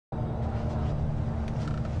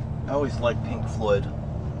I always liked Pink Floyd.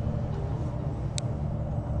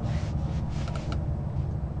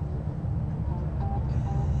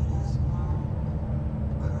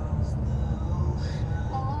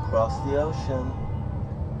 Across the ocean.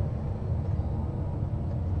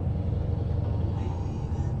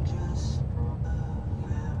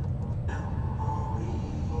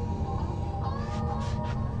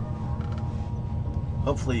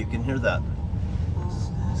 Hopefully you can hear that.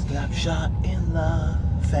 Snapshot in the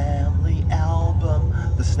family album.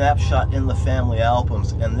 The snapshot in the family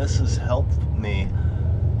albums. And this has helped me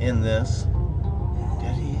in this.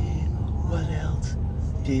 Daddy, what else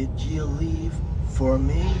did you leave for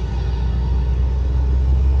me?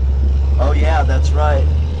 Oh yeah, that's right.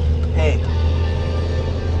 Hey,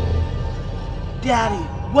 Daddy,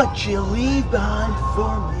 what you leave behind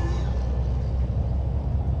for me?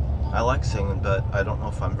 I like singing, but I don't know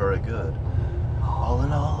if I'm very good. All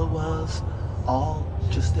in all, it was all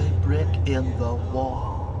just a brick in the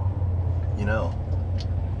wall. You know,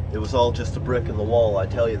 it was all just a brick in the wall, I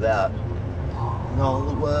tell you that. And all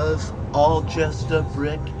it was, all just a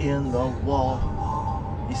brick in the wall.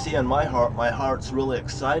 You see, in my heart's really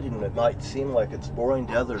exciting, and it might seem like it's boring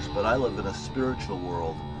to others, but I live in a spiritual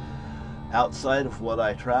world. Outside of what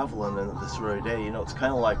I travel in this very day, you know, it's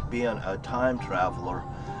kind of like being a time traveler.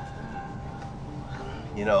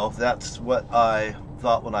 You know, that's what I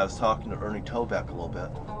thought when I was talking to Ernie Tobeck a little bit.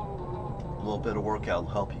 A little bit of workout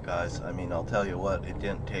will help you guys. I mean, I'll tell you what, it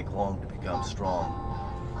didn't take long to become strong.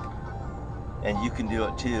 And you can do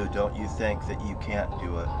it too. Don't you think that you can't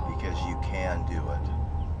do it, because you can do it.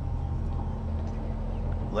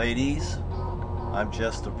 Ladies, I'm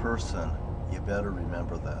just a person. You better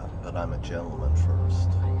remember that. But I'm a gentleman first.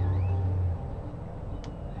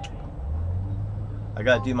 I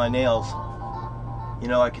gotta do my nails. You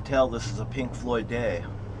know, I could tell this is a Pink Floyd day.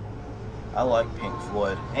 I like Pink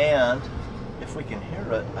Floyd. And if we can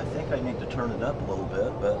hear it, I think I need to turn it up a little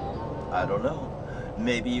bit, but I don't know.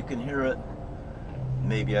 Maybe you can hear it.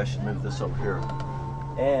 Maybe I should move this over here.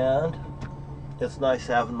 And it's nice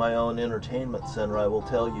having my own entertainment center, I will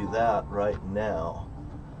tell you that right now.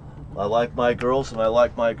 I like my girls, and I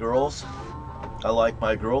like my girls. I like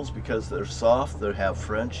my girls because they're soft, they have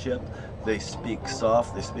friendship, they speak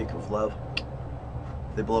soft, they speak of love.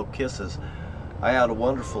 They blow kisses. I had a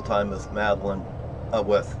wonderful time with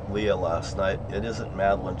with Leah last night. It isn't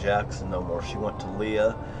Madeline Jackson no more. She went to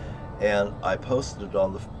Leah, and I posted it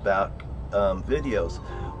on the back videos.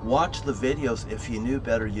 Watch the videos. If you knew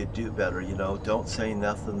better, you'd do better. You know, don't say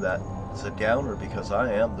nothing that's a downer, because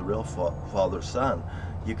I am the real father's son.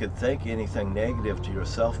 You could think anything negative to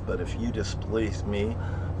yourself, but if you displease me,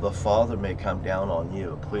 the Father may come down on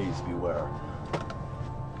you. Please beware.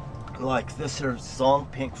 Like this here song,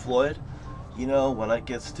 Pink Floyd, you know, when it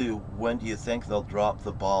gets to when do you think they'll drop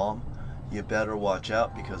the bomb, you better watch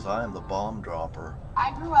out, because I am the bomb dropper.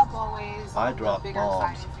 I grew up always. I drop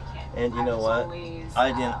bombs. And you know what?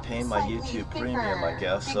 I didn't pay my YouTube premium, I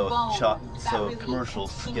guess, so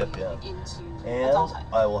commercials skip in. And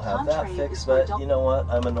I will have that fixed, but you know what?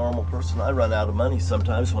 I'm a normal person. I run out of money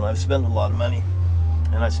sometimes when I spend a lot of money.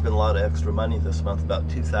 And I spent a lot of extra money this month, about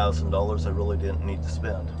 $2,000 I really didn't need to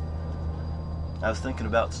spend. I was thinking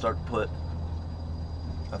about starting to put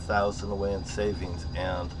 $1,000 away in savings,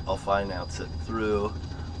 and I'll finance it through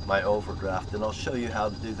my overdraft, and I'll show you how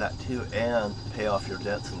to do that too, and pay off your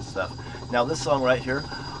debts and stuff. Now this song right here,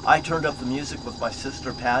 I turned up the music with my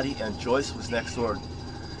sister Patty, and Joyce was next door,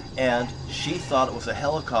 and she thought it was a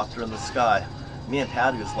helicopter in the sky. Me and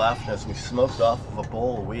Patty was laughing as we smoked off of a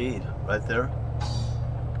bowl of weed right there.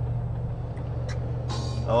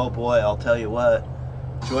 Oh boy, I'll tell you what.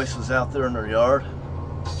 Joyce was out there in her yard.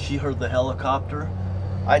 She heard the helicopter.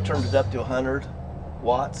 I turned it up to 100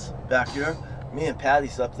 watts back here. Me and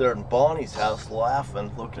Patty's up there in Bonnie's house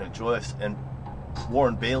laughing, looking at Joyce, and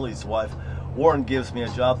Warren Bailey's wife. Warren gives me a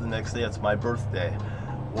job the next day. It's my birthday.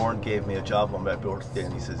 Warren gave me a job on my birthday,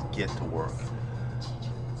 and he says, get to work.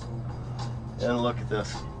 And look at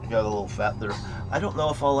this. You got a little fat there. I don't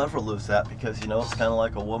know if I'll ever lose that, because, you know, it's kind of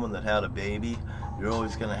like a woman that had a baby. You're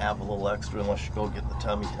always going to have a little extra unless you go get the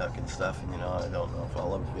tummy tuck and stuff. And, you know, I don't know if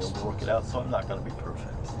I'll ever be able to work it out, so I'm not going to be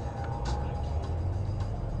perfect.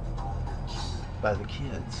 By the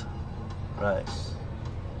kids. Right.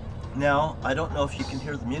 Now, I don't know if you can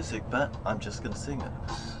hear the music, but I'm just going to sing it.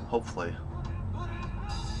 Hopefully.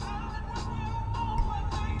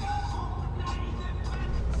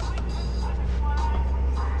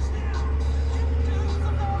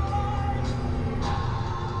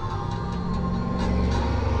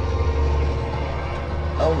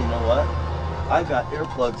 Oh, you know what? I got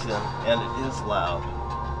earplugs in, and it is loud.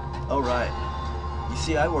 Oh, right. You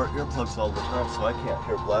see, I wear earplugs all the time, so I can't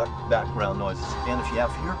hear background noises. And if you have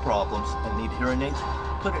ear problems and need hearing aids,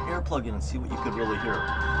 put an earplug in and see what you could really hear.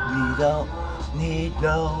 We don't need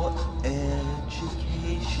no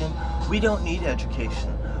education. We don't need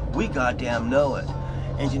education. We goddamn know it.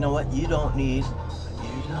 And you know what? You don't need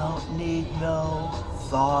no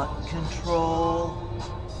thought control.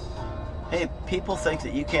 Hey, people think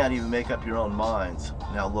that you can't even make up your own minds.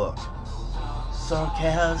 Now look,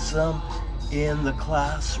 sarcasm in the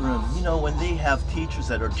classroom. You know, when they have teachers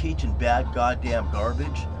that are teaching bad goddamn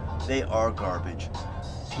garbage, they are garbage.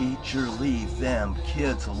 Teacher, leave them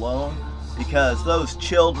kids alone, because those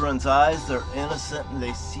children's eyes, they're innocent and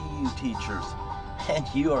they see you, teachers, and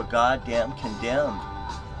you are goddamn condemned.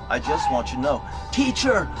 I just want you to know,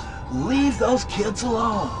 teacher, leave those kids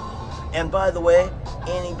alone. And by the way,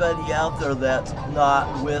 anybody out there that's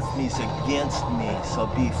not with me is against me, so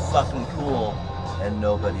be fucking cool and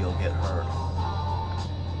nobody will get hurt.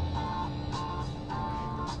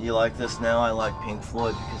 You like this now? I like Pink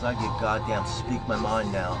Floyd because I get goddamn speak my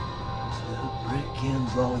mind now. The brick in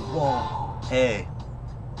the wall. Hey,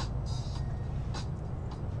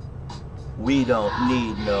 we don't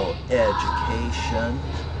need no education.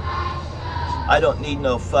 I don't need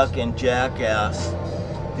no fucking jackass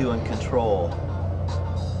doing control.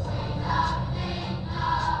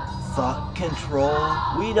 Thought control?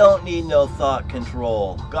 We don't need no thought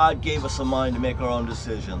control. God gave us a mind to make our own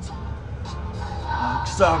decisions.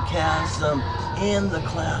 Sarcasm in the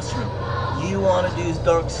classroom. You want to do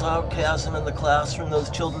dark sarcasm in the classroom? Those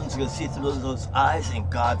children's going to see through those eyes, and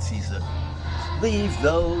God sees it. Leave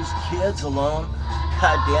those kids alone.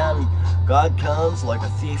 God damn, God comes like a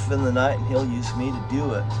thief in the night, and he'll use me to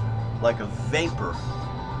do it. Like a vapor.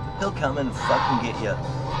 He'll come in and fucking get you.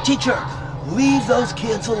 Teacher, leave those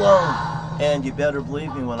kids alone. And you better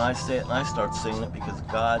believe me when I say it and I start singing it, because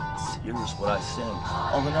God hears what I sing.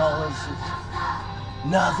 All in all, it's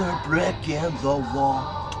another brick in the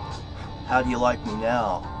wall. How do you like me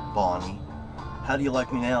now, Bonnie? How do you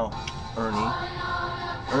like me now, Ernie?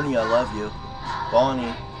 Ernie, I love you.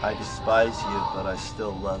 Bonnie, I despise you, but I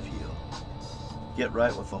still love you. Get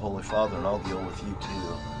right with the Holy Father and I'll deal with you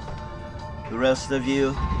too. The rest of you,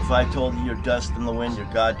 if I told you you're dust in the wind,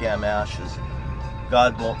 you're goddamn ashes.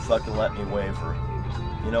 God won't fucking let me waver.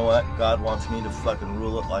 You know what? God wants me to fucking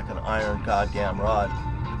rule it like an iron goddamn rod.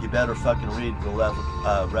 You better fucking read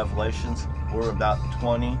Revelations. We're about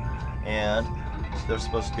 20, and there's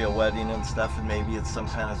supposed to be a wedding and stuff, and maybe it's some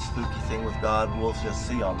kind of spooky thing with God. We'll just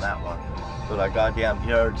see on that one. But I goddamn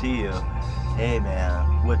guarantee you, hey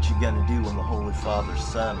man, what you gonna do when the Holy Father's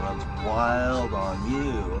Son runs wild on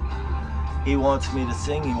you? He wants me to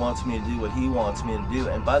sing, he wants me to do what he wants me to do,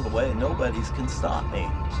 and by the way, nobody's can stop me.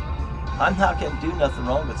 I'm not gonna do nothing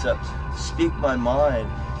wrong except speak my mind.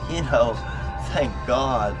 You know, thank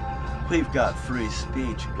God we've got free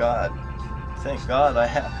speech. God, thank God I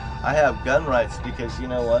have gun rights, because you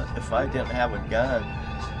know what? If I didn't have a gun,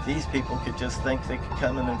 these people could just think they could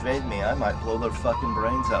come and invade me. I might blow their fucking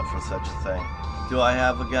brains out for such a thing. Do I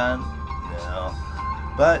have a gun? No.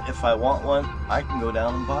 But if I want one, I can go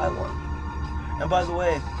down and buy one. And by the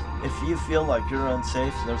way, if you feel like you're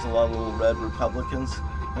unsafe, there's a lot of little red Republicans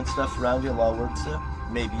and stuff around you, a lot of words to,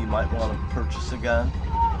 maybe you might want to purchase a gun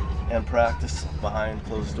and practice behind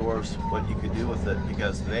closed doors what you could do with it,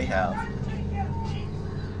 because they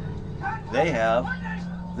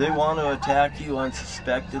want to attack you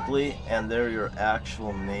unsuspectedly, and they're your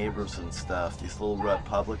actual neighbors and stuff, these little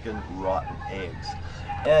Republican rotten eggs.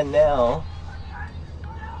 And now,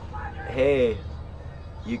 hey,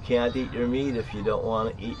 you can't eat your meat if you don't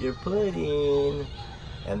want to eat your pudding.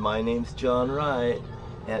 And my name's John Wright,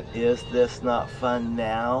 and is this not fun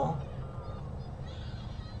now?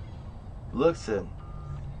 Listen,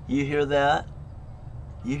 you hear that?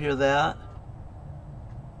 You hear that?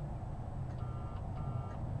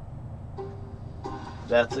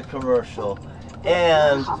 That's a commercial.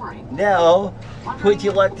 And now, would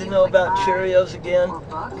you like to know about Cheerios again?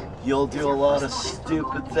 You'll do a lot of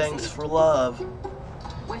stupid things for love.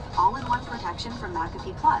 With all-in-one protection from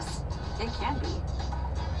McAfee Plus, it can be.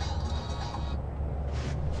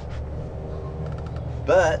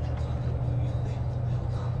 But,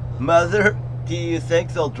 Mother, do you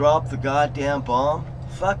think they'll drop the goddamn bomb?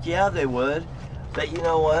 Fuck yeah, they would. But you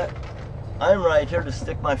know what? I'm right here to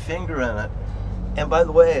stick my finger in it. And by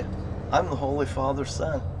the way, I'm the Holy Father's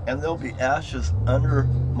Son, and there'll be ashes under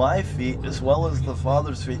my feet as well as the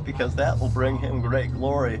Father's feet, because that will bring him great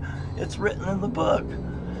glory. It's written in the book.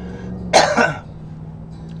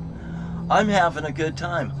 I'm having a good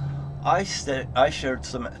time. I shared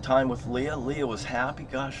some time with Leah. Leah was happy,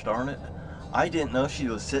 gosh darn it. I didn't know she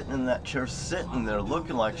was sitting in that chair, sitting there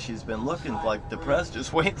looking like she's been looking like depressed,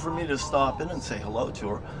 just waiting for me to stop in and say hello to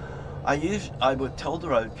her. I would told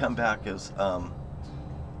her I would come back as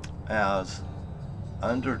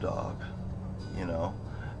underdog, you know.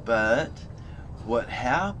 But what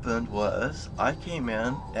happened was I came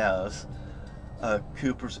in as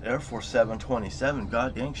Cooper's Air Force 727.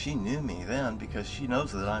 God dang, she knew me then because she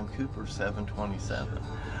knows that I'm Cooper 727.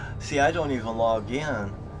 See, I don't even log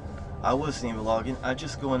in. I wasn't even logging. I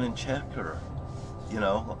just go in and check her, you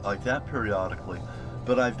know, like that periodically.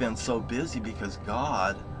 But I've been so busy because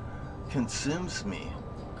God consumes me.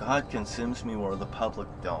 God consumes me where the public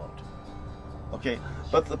don't. Okay,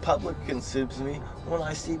 but the public consumes me when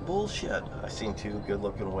I see bullshit. I seen two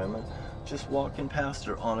good-looking women just walking past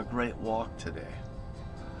her on a great walk today.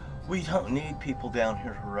 We don't need people down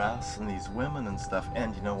here harassing these women and stuff.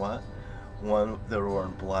 And you know what? One, they're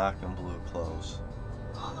wearing black and blue clothes.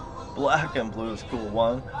 Black and blue is cool.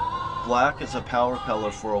 One, black is a power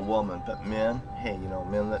color for a woman, but men, hey, you know,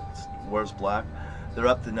 men that wears black, they're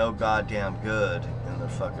up to no goddamn good in their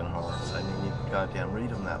fucking hearts. I mean, you can goddamn read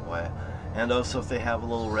them that way. And also, if they have a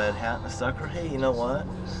little red hat and a sucker, hey, you know what?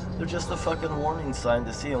 They're just a fucking warning sign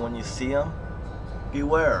to see. And when you see them,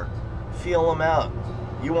 beware. Feel them out.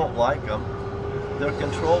 You won't like them. They're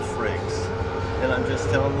control freaks. And I'm just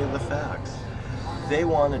telling you the facts. They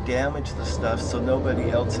want to damage the stuff so nobody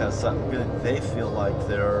else has something good. They feel like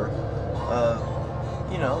they're,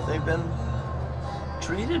 you know, they've been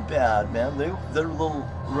treated bad, man. They're little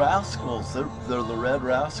rascals. They're the red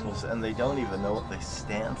rascals, and they don't even know what they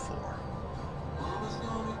stand for.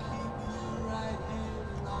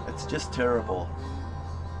 It's just terrible.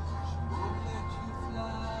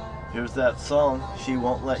 Here's that song. She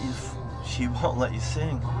won't let you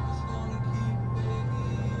sing.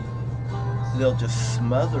 They'll just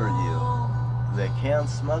smother you. They can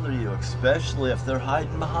smother you, especially if they're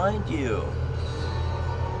hiding behind you.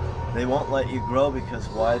 They won't let you grow because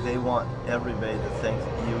why? They want everybody to think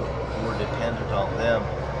that you were dependent on them,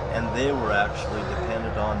 and they were actually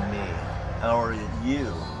dependent on me, or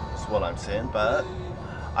you, is what I'm saying. But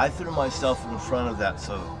I threw myself in front of that,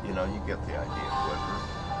 so, you know, you get the idea quicker.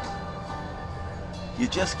 You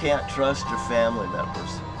just can't trust your family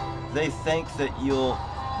members. They think that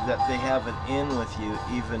they have it in with you,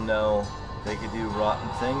 even though they could do rotten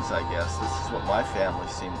things, I guess. This is what my family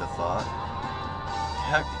seemed to thought.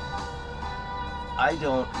 Heck, I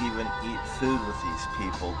don't even eat food with these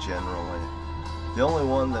people generally. The only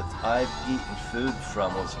one that I've eaten food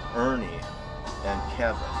from was Ernie and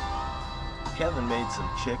Kevin. Kevin made some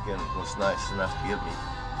chicken, was nice enough to give me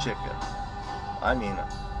chicken. I mean,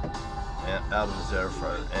 out of his air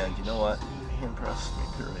fryer. And you know what? He impressed me,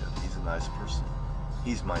 period. He's a nice person.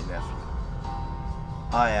 He's my nephew.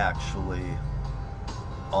 I actually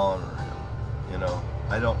honor him. You know,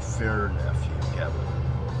 I don't fear nephew Kevin.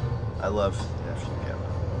 I love nephew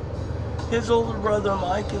Kevin. His older brother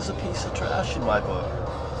Mike is a piece of trash in my book.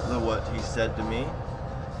 What he said to me,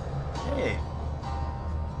 hey,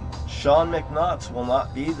 Sean McNaughts will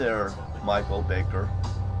not be there, Michael Baker,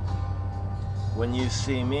 when you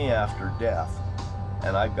see me after death.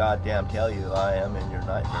 And I goddamn tell you, I am in your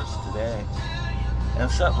nightmares today. And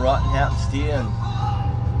if something rotten happens to you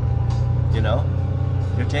and, you know,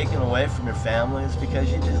 you're taken away from your family, it's because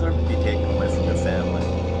you deserve to be taken away from your family.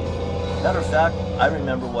 Matter of fact, I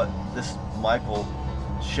remember what this Michael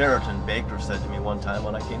Sheraton Baker said to me one time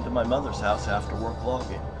when I came to my mother's house after work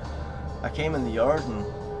logging. I came in the yard and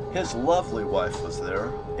his lovely wife was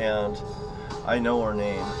there, and I know her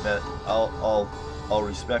name, but I'll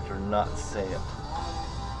respect her and not say it.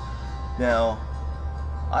 Now,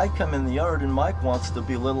 I come in the yard and Mike wants to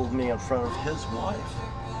belittle me in front of his wife.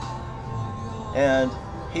 And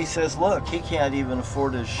he says, look, he can't even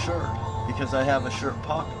afford his shirt because I have a shirt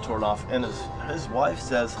pocket torn off. And his wife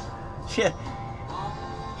says, shit,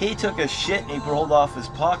 he took a shit and he rolled off his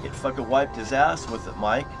pocket, fucking wiped his ass with it,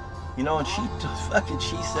 Mike. You know, and she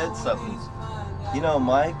said something. You know,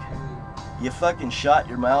 Mike, you fucking shot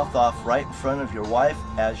your mouth off right in front of your wife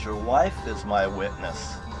as your wife is my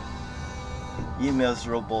witness. You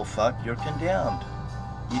miserable fuck, you're condemned.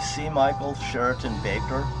 You see, Michael Sheraton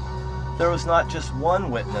Baker, there was not just one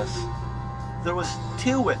witness. There was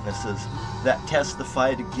two witnesses that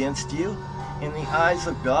testified against you in the eyes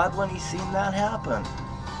of God when he seen that happen.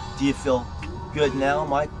 Do you feel good now,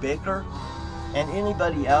 Mike Baker? And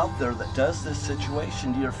anybody out there that does this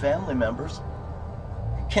situation to your family members,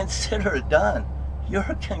 consider it done.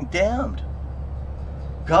 You're condemned.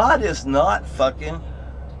 God is not fucking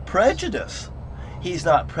prejudiced. He's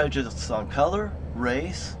not prejudiced on color,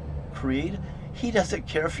 race, creed. He doesn't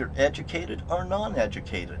care if you're educated or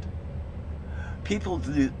non-educated.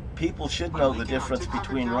 People should know the difference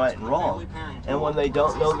between right and wrong. And when they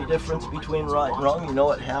don't know the difference between right and wrong, you know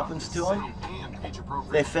what happens to them?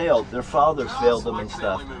 They failed. Their fathers failed them and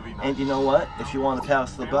stuff. And you know what? If you want to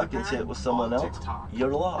pass the buck and say it was someone else,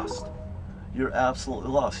 you're lost. You're absolutely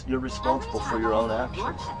lost. You're responsible for your own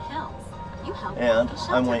actions. And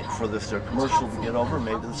I'm waiting for this commercial to get over.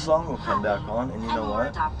 Maybe the song will come back on. And you know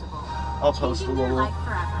what? I'll post a little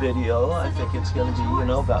video. I think it's going to be, you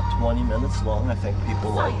know, about 20 minutes long. I think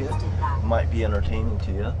people like it. It might be entertaining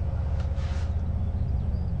to you.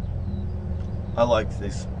 I like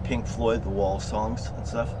these Pink Floyd, The Wall songs and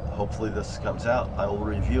stuff. Hopefully this comes out. I will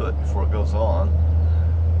review it before it goes on.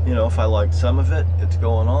 You know, if I like some of it, it's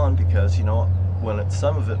going on because, you know, when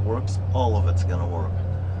some of it works, all of it's going to work.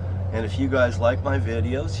 And if you guys like my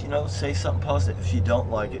videos, you know, say something positive. If you don't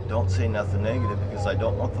like it, don't say nothing negative because I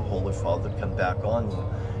don't want the Holy Father to come back on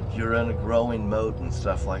you. You're in a growing mode and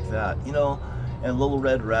stuff like that. You know, and little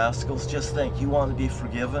red rascals, just think, you want to be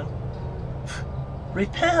forgiven?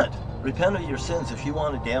 Repent. Repent of your sins. If you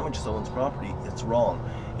want to damage someone's property, it's wrong.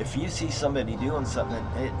 If you see somebody doing something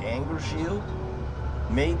and it angers you,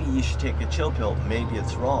 maybe you should take a chill pill. Maybe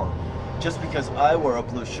it's wrong. Just because I wear a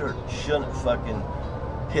blue shirt shouldn't fucking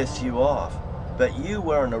piss you off. But you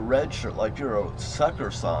wearing a red shirt like you're a sucker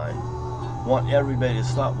sign, want everybody to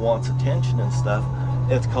stop, wants attention and stuff,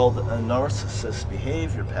 it's called a narcissist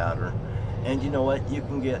behavior pattern. And you know what? You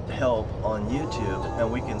can get help on YouTube and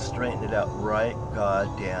we can straighten it out right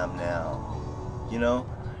goddamn now. You know?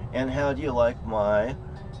 And how do you like my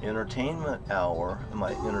entertainment hour,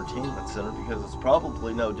 my entertainment center? Because it's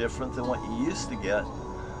probably no different than what you used to get,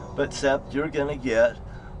 but except you're gonna get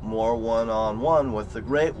more one-on-one with the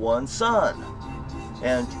great one, son.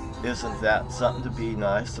 And isn't that something to be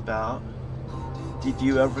nice about? Did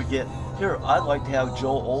you ever get here? I'd like to have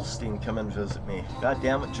Joel Osteen come and visit me. God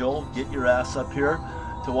damn it, Joel, get your ass up here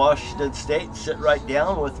to Washington State and sit right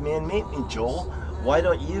down with me and meet me, Joel. Why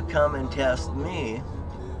don't you come and test me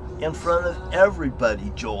in front of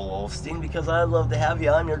everybody, Joel Osteen? Because I'd love to have you.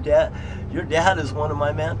 I'm your dad. Your dad is one of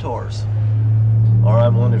my mentors. Or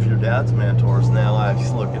I'm one of your dad's mentors now. I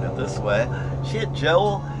just look at it this way. Shit,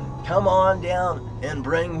 Joel, come on down and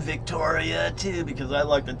bring Victoria too, because I'd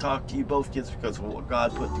like to talk to you both kids, because what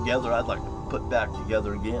God put together, I'd like to put back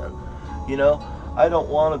together again. You know, I don't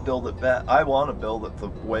want to build it back. I want to build it the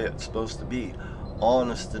way it's supposed to be.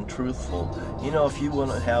 Honest and truthful. You know, if you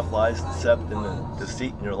wouldn't have lies, deception, and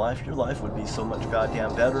deceit in your life would be so much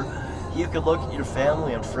goddamn better. You could look at your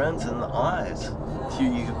family and friends in the eyes.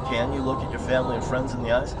 Can you look at your family and friends in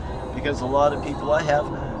the eyes? Because a lot of people I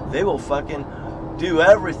have, they will fucking do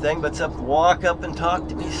everything but except walk up and talk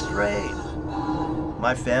to me straight.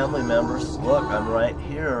 My family members, look, I'm right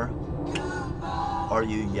here. Are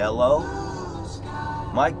you yellow?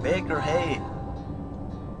 Mike Baker, hey,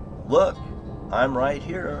 look, I'm right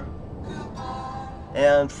here.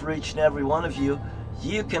 And for each and every one of you,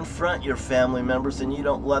 you confront your family members and you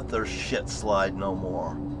don't let their shit slide no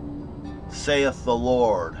more. Saith the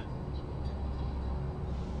Lord.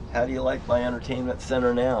 How do you like my entertainment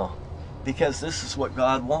center now? Because this is what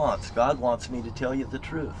God wants. God wants me to tell you the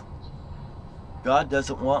truth. God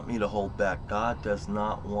doesn't want me to hold back. God does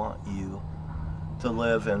not want you to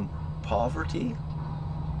live in poverty.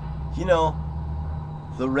 You know,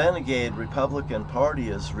 the renegade Republican Party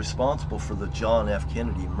is responsible for the John F.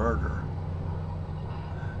 Kennedy murder.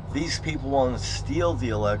 These people want to steal the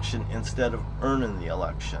election instead of earning the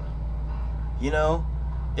election. You know,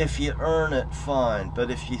 if you earn it, fine.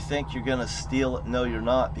 But if you think you're going to steal it, no, you're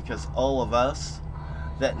not. Because all of us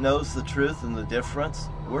that knows the truth and the difference,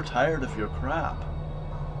 we're tired of your crap.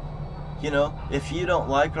 You know, if you don't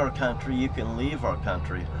like our country, you can leave our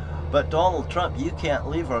country. But Donald Trump, you can't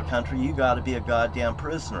leave our country. You got to be a goddamn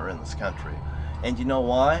prisoner in this country. And you know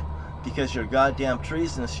why? Because you're goddamn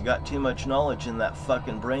treasonous. You got too much knowledge in that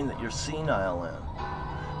fucking brain that you're senile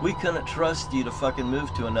in. We couldn't trust you to fucking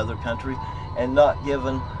move to another country and not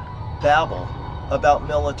given babble about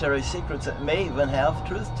military secrets that may even have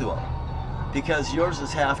truth to them. Because yours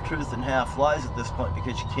is half truth and half lies at this point,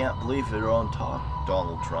 because you can't believe your own talk,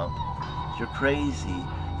 Donald Trump. You're crazy.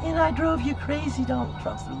 And I drove you crazy, Donald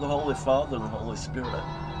Trump, through the Holy Father and the Holy Spirit.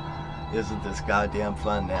 Isn't this goddamn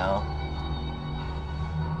fun now?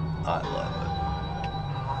 I love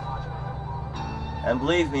it. And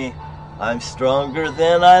believe me, I'm stronger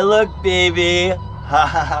than I look, baby. Ha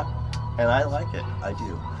ha ha. And I like it. I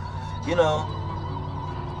do. You know,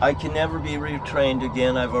 I can never be retrained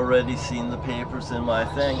again. I've already seen the papers in my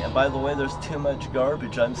thing. And by the way, there's too much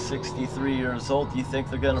garbage. I'm 63 years old. Do you think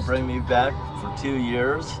they're going to bring me back for 2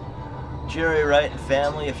 years? Jerry Wright and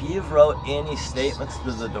family, if you've wrote any statements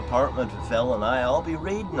to the Department of L&I, I'll be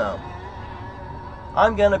reading them.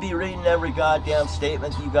 I'm gonna be reading every goddamn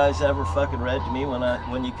statement you guys ever fucking read to me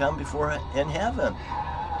when you come before in heaven.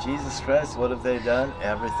 Jesus Christ, what have they done?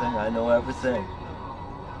 Everything. I know everything.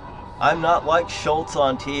 I'm not like Schultz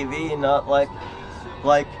on TV, not like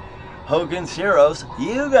Hogan's Heroes.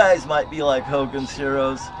 You guys might be like Hogan's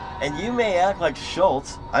Heroes, and you may act like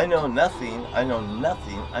Schultz. I know nothing, I know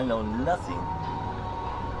nothing, I know nothing.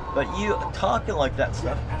 But you talking like that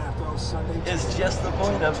stuff is just the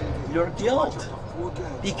point of your guilt.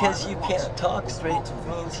 Because you can't talk straight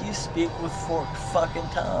means you speak with forked fucking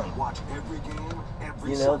tongue.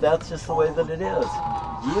 You know, that's just the way that it is.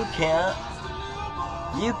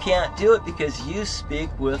 You can't do it because you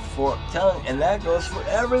speak with forked tongue, and that goes for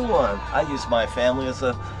everyone. I use my family as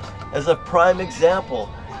a prime example.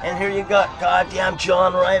 And here you got goddamn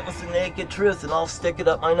John Wright with the naked truth, and I'll stick it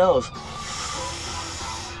up my nose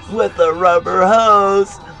with a rubber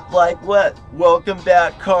hose. Like what? Welcome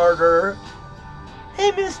back, Carter.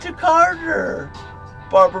 Hey, Mr. Carter.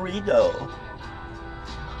 Barbarito.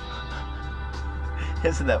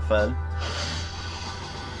 Isn't that fun?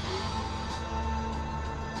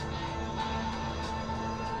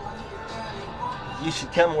 You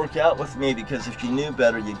should come work out with me, because if you knew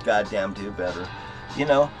better, you'd goddamn do better. You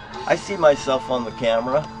know, I see myself on the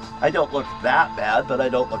camera. I don't look that bad, but I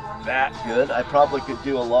don't look that good. I probably could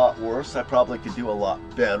do a lot worse. I probably could do a lot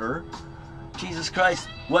better. Jesus Christ,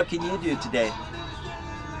 what can you do today?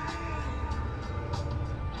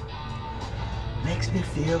 Makes me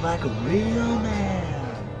feel like a real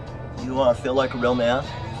man. You want to feel like a real man?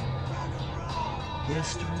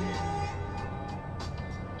 History.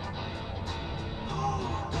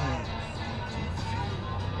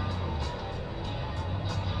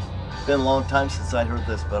 It's been a long time since I heard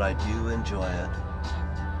this, but I do enjoy it.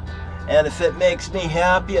 And if it makes me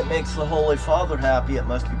happy, it makes the Holy Father happy. It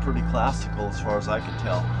must be pretty classical as far as I can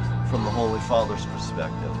tell from the Holy Father's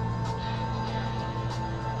perspective.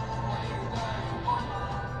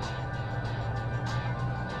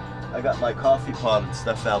 I got my coffee pot and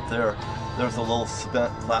stuff out there. There's a little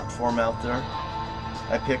cement platform out there.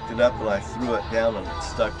 I picked it up and I threw it down, and it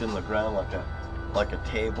stuck in the ground like a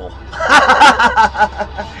table.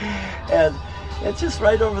 And it's just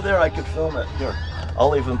right over there. I could film it. Here,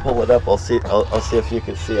 I'll even pull it up. I'll see if you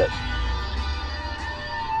can see it.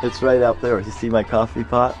 It's right out there. You see my coffee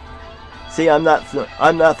pot? See, I'm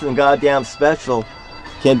nothing goddamn special.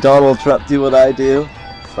 Can Donald Trump do what I do?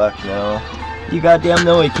 Fuck no. You goddamn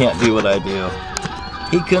know he can't do what I do.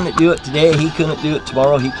 He couldn't do it today. He couldn't do it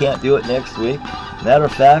tomorrow. He can't do it next week. Matter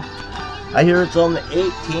of fact, I hear it's on the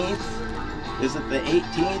 18th. Is it the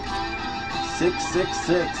 18th?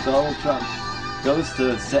 666. Donald Trump goes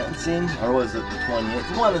to sentencing, or was it the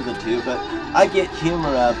 28th? One of the two. But I get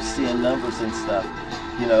humor out of seeing numbers and stuff,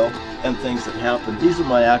 you know, and things that happen. These are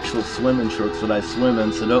my actual swimming shorts that I swim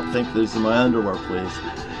in, so don't think these are my underwear, please.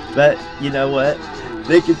 But you know what?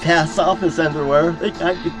 They can pass off as underwear. I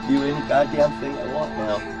can do any goddamn thing I want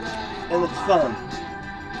now. And it's fun.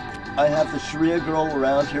 I have the Sharia girl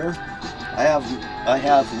around here. I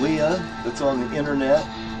have Leah that's on the internet.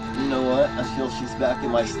 You know what? I feel she's back in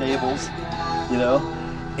my stables. You know?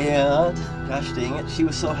 And gosh dang it, she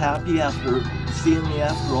was so happy after seeing me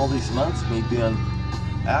after all these months, me being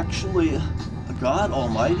actually God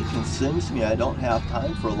Almighty consumes me. I don't have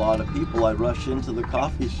time for a lot of people. I rush into the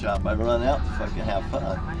coffee shop. I run out to fucking have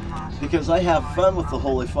fun. Because I have fun with the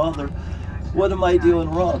Holy Father. What am I doing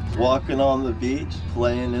wrong? Walking on the beach,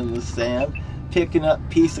 playing in the sand, picking up a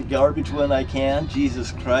piece of garbage when I can.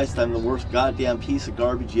 Jesus Christ, I'm the worst goddamn piece of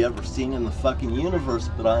garbage you ever seen in the fucking universe,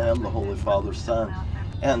 but I am the Holy Father's son.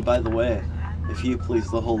 And by the way, if you please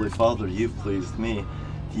the Holy Father, you've pleased me.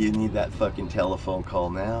 Do you need that fucking telephone call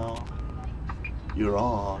now? You're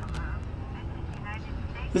on.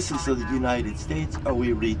 This is the United States. Are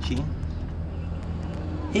we reaching?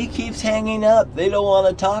 He keeps hanging up. They don't want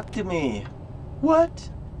to talk to me. What?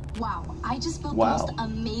 Wow, I just built the most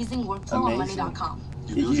amazing workflow on money.com.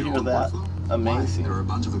 Did you hear that? Amazing. There are a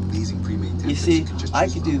bunch of amazing pre-made templates. You see, I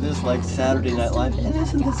could do this like Saturday Night Live, and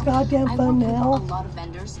isn't this goddamn fun now? I work with a lot of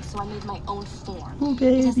vendors, so I made my own form. Oh,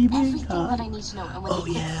 baby, it does everything that I need to know, and when you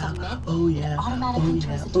click submit, it automatically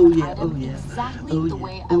turns into an item exactly the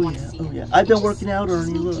way I want to see it. I've been working out,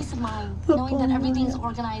 Ernie. Look. Peace of mind, knowing that everything's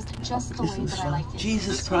organized just the way that I like it.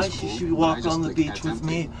 Jesus Christ, you should walk on the beach with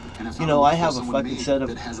me. You know, I have a fucking set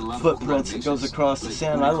of footprints that goes across the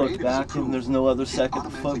sand. I look back and there's no other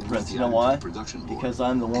second footprints. You know why? because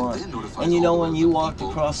I'm the one. And you know, when you walked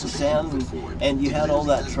across the sand and you had all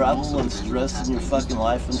that travel and stress in your fucking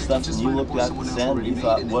life and stuff, and you looked at the sand and you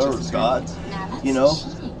thought, where was God? You know,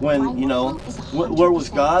 when, you know, where was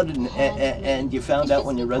God? And you found out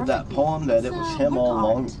when you read that poem that it was Him all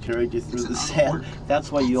along that carried you through the sand.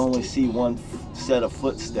 That's why you only see one set of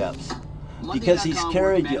footsteps. Because He's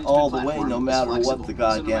carried you all the way, no matter what the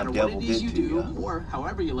goddamn devil did to you.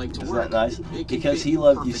 Isn't that nice? Because He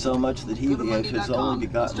loved you so much that He gave His only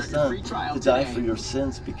begotten Son to die for your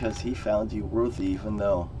sins, because He found you worthy even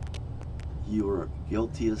though you were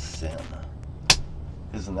guilty as sin.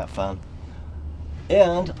 Isn't that fun?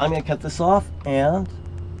 And I'm going to cut this off and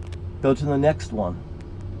go to the next one.